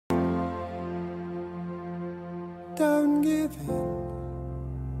don't give in.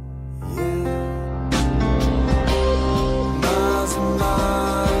 Yeah. Miles and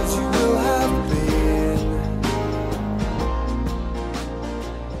miles you will have been.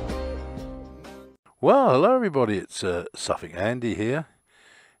 Well, hello everybody, it's Suffolk Andy here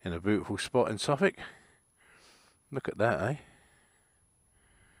in a beautiful spot in Suffolk. Look at that, eh?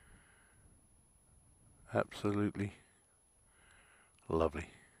 Absolutely lovely.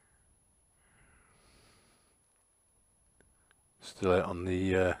 Still out on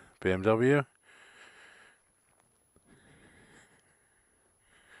the BMW.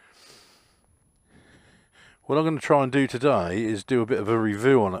 What I'm going to try and do today is do a bit of a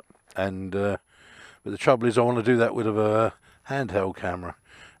review on it, and but the trouble is I want to do that with a handheld camera,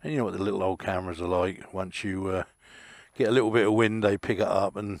 and you know what the little old cameras are like. Once you get a little bit of wind, they pick it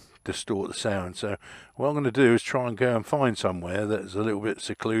up and distort the sound. So what I'm going to do is try and go and find somewhere that's a little bit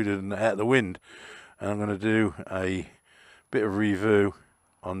secluded and out of the wind, and I'm going to do a bit of review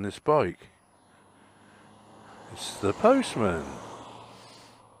on this bike. It's the postman.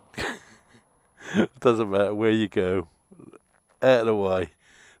 Doesn't matter where you go, out of the way,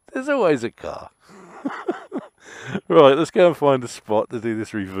 there's always a car. Right, let's go and find a spot to do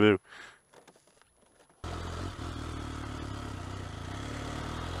this review.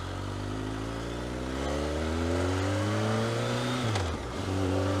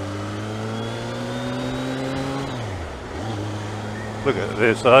 Look at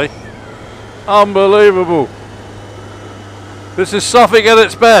this, eh? Unbelievable. This is Suffolk at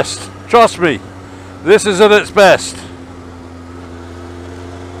its best. Trust me, this is at its best.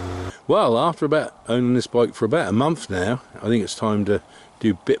 Well, after about owning this bike for about a month now, I think it's time to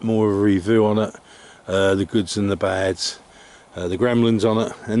do a bit more of a review on it. The goods and the bads, the gremlins on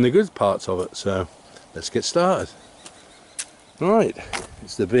it, and the good parts of it. So let's get started. Right,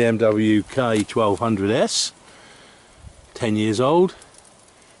 it's the BMW K1200s. 10 years old,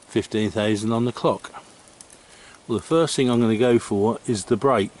 15,000 on the clock. Well, the first thing I'm going to go for is the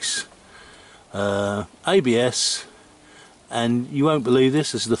brakes. ABS, and you won't believe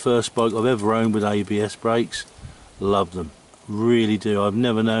this is the first bike I've ever owned with ABS brakes. Love them, really do. I've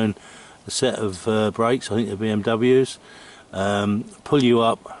never known a set of brakes, I think the BMWs, pull you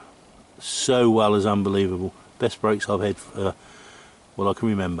up so well as unbelievable. Best brakes I've had for, well, I can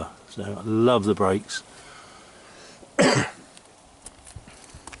remember. So I love the brakes.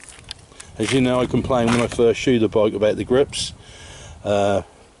 As you know, I complained when I first shoed the bike about the grips.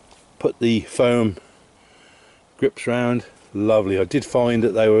 Put the foam grips round, lovely. I did find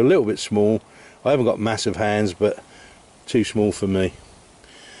that they were a little bit small. I haven't got massive hands, but too small for me.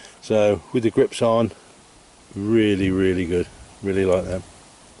 So with the grips on, really, really good. Really like them.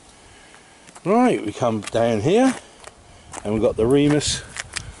 Right, we come down here and we've got the Remus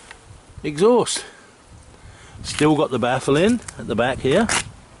exhaust. Still got the baffle in at the back here.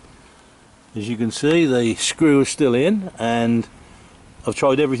 As you can see, the screw is still in, and I've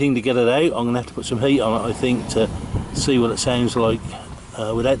tried everything to get it out. I'm going to have to put some heat on it, I think, to see what it sounds like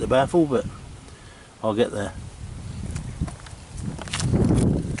without the baffle, but I'll get there.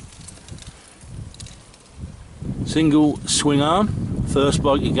 Single swing arm, first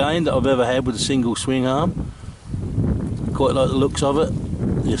bike again that I've ever had with a single swing arm. Quite like the looks of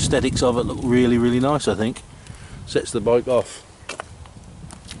it. The aesthetics of it look really, really nice, I think. Sets the bike off.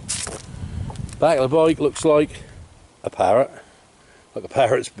 Back of the bike looks like a parrot, like a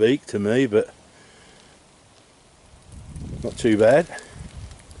parrot's beak to me, but not too bad.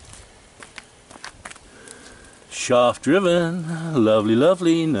 Shaft driven, lovely,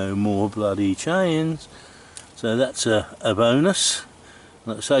 lovely, no more bloody chains. So that's a bonus.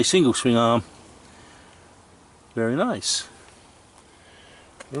 Like I say, single swing arm, very nice.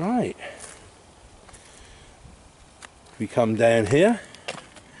 Right, we come down here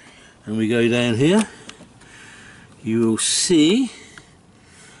and we go down here, you will see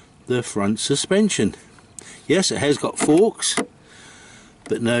the front suspension. Yes, it has got forks,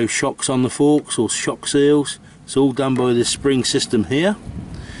 but no shocks on the forks or shock seals. It's all done by this spring system here.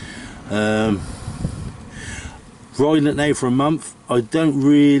 Riding it now for a month, I don't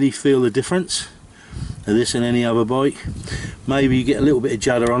really feel the difference of this and any other bike. Maybe you get a little bit of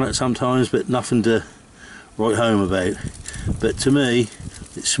judder on it sometimes, but nothing to write home about. But to me,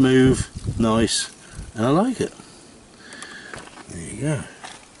 it's smooth, nice, and I like it. There you go.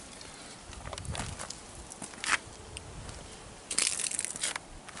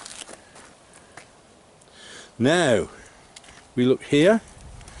 Now, we look here,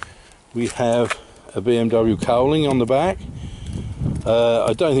 we have a BMW cowling on the back.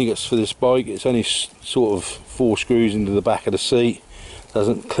 I don't think it's for this bike, it's only sort of 4 screws into the back of the seat,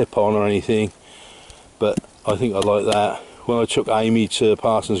 doesn't clip on or anything, but I think I like that. When I took Amy to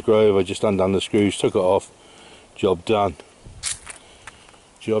Parsons Grove, I just undone the screws, took it off, job done.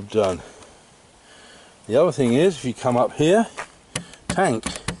 Job done. The other thing is, if you come up here, tank,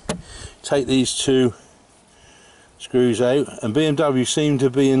 take these two screws out, and BMW seem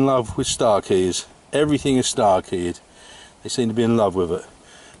to be in love with star keys. Everything is star keyed. They seem to be in love with it.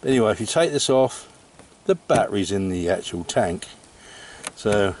 But anyway, if you take this off, the battery's in the actual tank.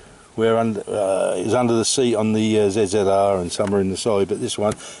 So we're under, it's under the seat on the ZZR, and some are in the side, but this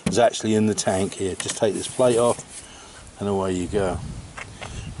one is actually in the tank here. Just take this plate off and away you go.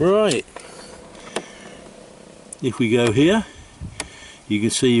 Right, if we go here, you can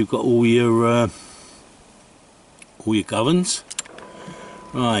see you've got all your governs.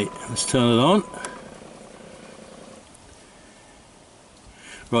 Right, let's turn it on.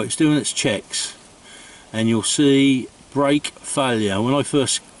 Right, it's doing its checks, and you'll see brake failure. When I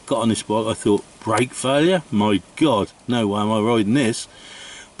first got on this bike, I thought, brake failure? My God, no way am I riding this.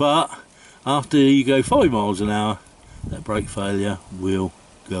 But after you go 5 miles an hour, that brake failure will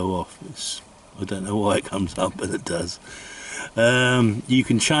go off. I don't know why it comes up, but it does. You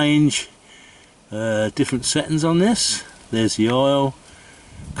can change different settings on this. There's the oil,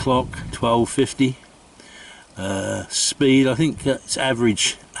 clock, 1250. Speed, I think it's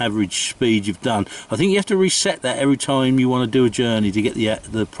average speed you've done. I think you have to reset that every time you want to do a journey to get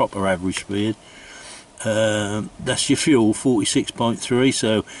the proper average speed. That's your fuel, 46.3,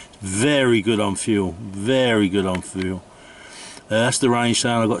 so very good on fuel, very good on fuel. That's the range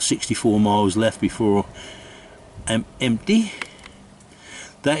down. I've got 64 miles left before I'm empty.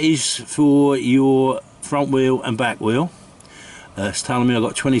 That is for your front wheel and back wheel. It's telling me I've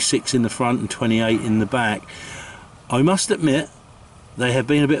got 26 in the front and 28 in the back. I must admit, they have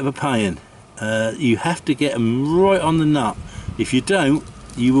been a bit of a pain. You have to get them right on the nut. If you don't,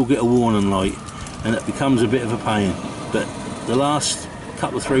 you will get a warning light, and it becomes a bit of a pain. But the last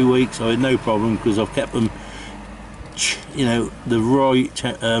couple of 3 weeks I had no problem, because I've kept them, you know, the right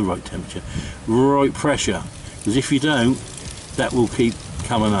temperature, right pressure. Because if you don't, that will keep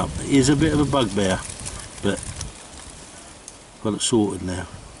coming up. It is a bit of a bugbear, but got it sorted now.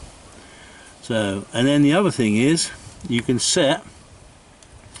 So, and then the other thing is, you can set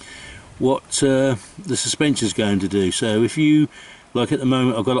what the suspension's going to do. So if you, like at the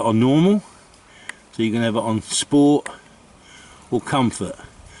moment I've got it on normal, so you can have it on sport or comfort.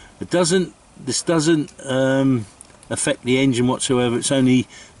 This doesn't affect the engine whatsoever, it's only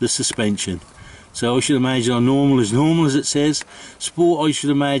the suspension. So I should imagine on normal as it says. Sport, I should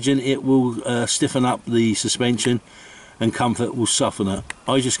imagine it will stiffen up the suspension, and comfort will soften it.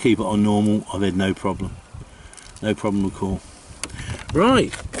 I just keep it on normal. I've had no problem at all.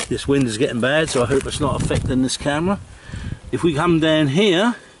 Right, this wind is getting bad, so I hope it's not affecting this camera. If we come down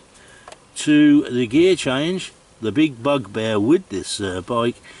here to the gear change, the big bugbear with this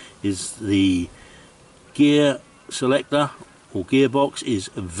bike is the gear selector or gearbox is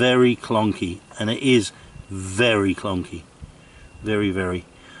very clunky, and it is very clunky, very.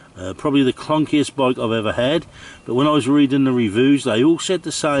 Probably the clunkiest bike I've ever had, but when I was reading the reviews they all said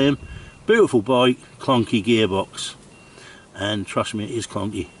the same. Beautiful bike, clunky gearbox, and trust me, it is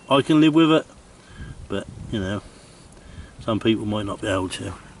clunky. I can live with it, but you know, some people might not be able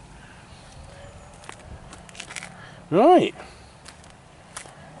to. Right,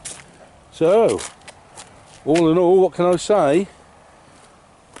 so all in all, what can I say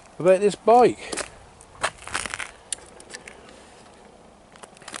about this bike?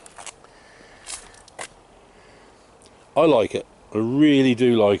 I like it. I really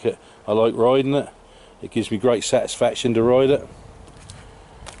do like it. I like riding it. It gives me great satisfaction to ride it.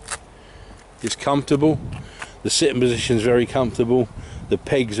 It's comfortable. The sitting position is very comfortable. The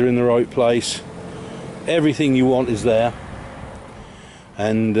pegs are in the right place. Everything you want is there.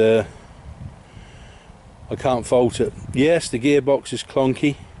 And I can't fault it. Yes, the gearbox is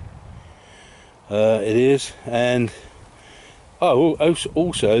clunky. It is. And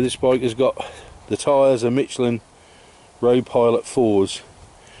also this bike has got the tyres are Michelin Road Pilot 4s,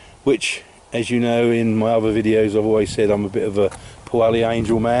 which, as you know in my other videos, I've always said I'm a bit of a Pirelli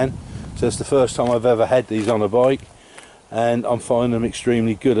Angel man. So it's the first time I've ever had these on a bike, and I'm finding them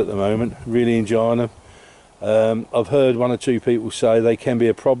extremely good at the moment. Really enjoying them. I've heard 1 or 2 people say they can be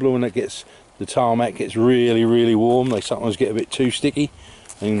a problem when the tarmac gets really warm. They sometimes get a bit too sticky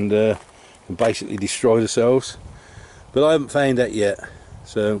and can basically destroy themselves. But I haven't found that yet,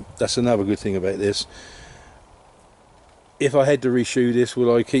 so that's another good thing about this. If I had to reshoe this,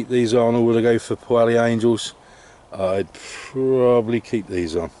 would I keep these on or would I go for Pirelli Angels? I'd probably keep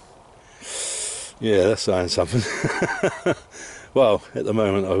these on. Yeah, that's saying something. Well, at the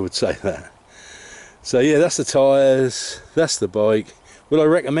moment I would say that. So yeah, that's the tyres, that's the bike. Will I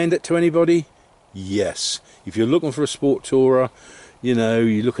recommend it to anybody? Yes. If you're looking for a sport tourer, you know,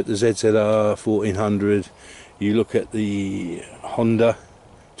 you look at the ZZR 1400, you look at the Honda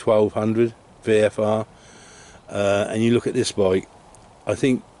 1200 VFR, and you look at this bike. I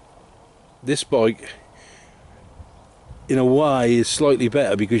think this bike in a way is slightly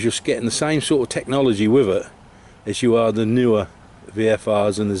better because you're getting the same sort of technology with it as you are the newer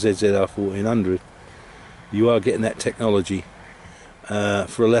VFRs and the ZZR 1400. You are getting that technology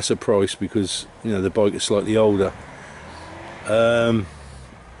for a lesser price because, you know, the bike is slightly older.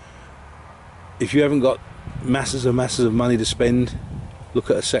 If you haven't got masses of money to spend, look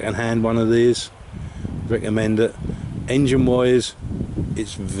at a second-hand one of these. Recommend it. Engine wise,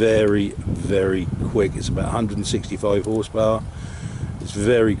 it's very, very quick. It's about 165 horsepower. It's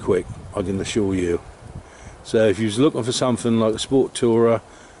very quick, I can assure you. So if you're looking for something like a sport tourer,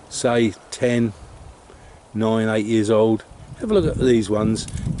 say 10, 9, 8 years old, have a look at these ones.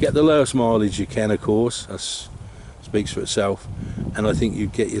 Get the lowest mileage you can, of course. That speaks for itself. And I think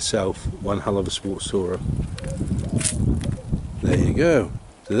you'd get yourself one hell of a sports tourer. There you go.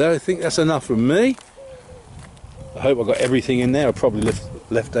 So I think that's enough from me. I hope I got everything in there. I probably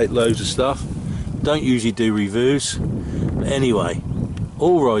left out loads of stuff. Don't usually do reviews. But anyway,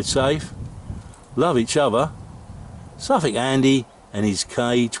 all ride safe. Love each other. Suffolk Andy and his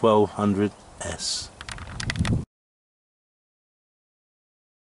K1200s.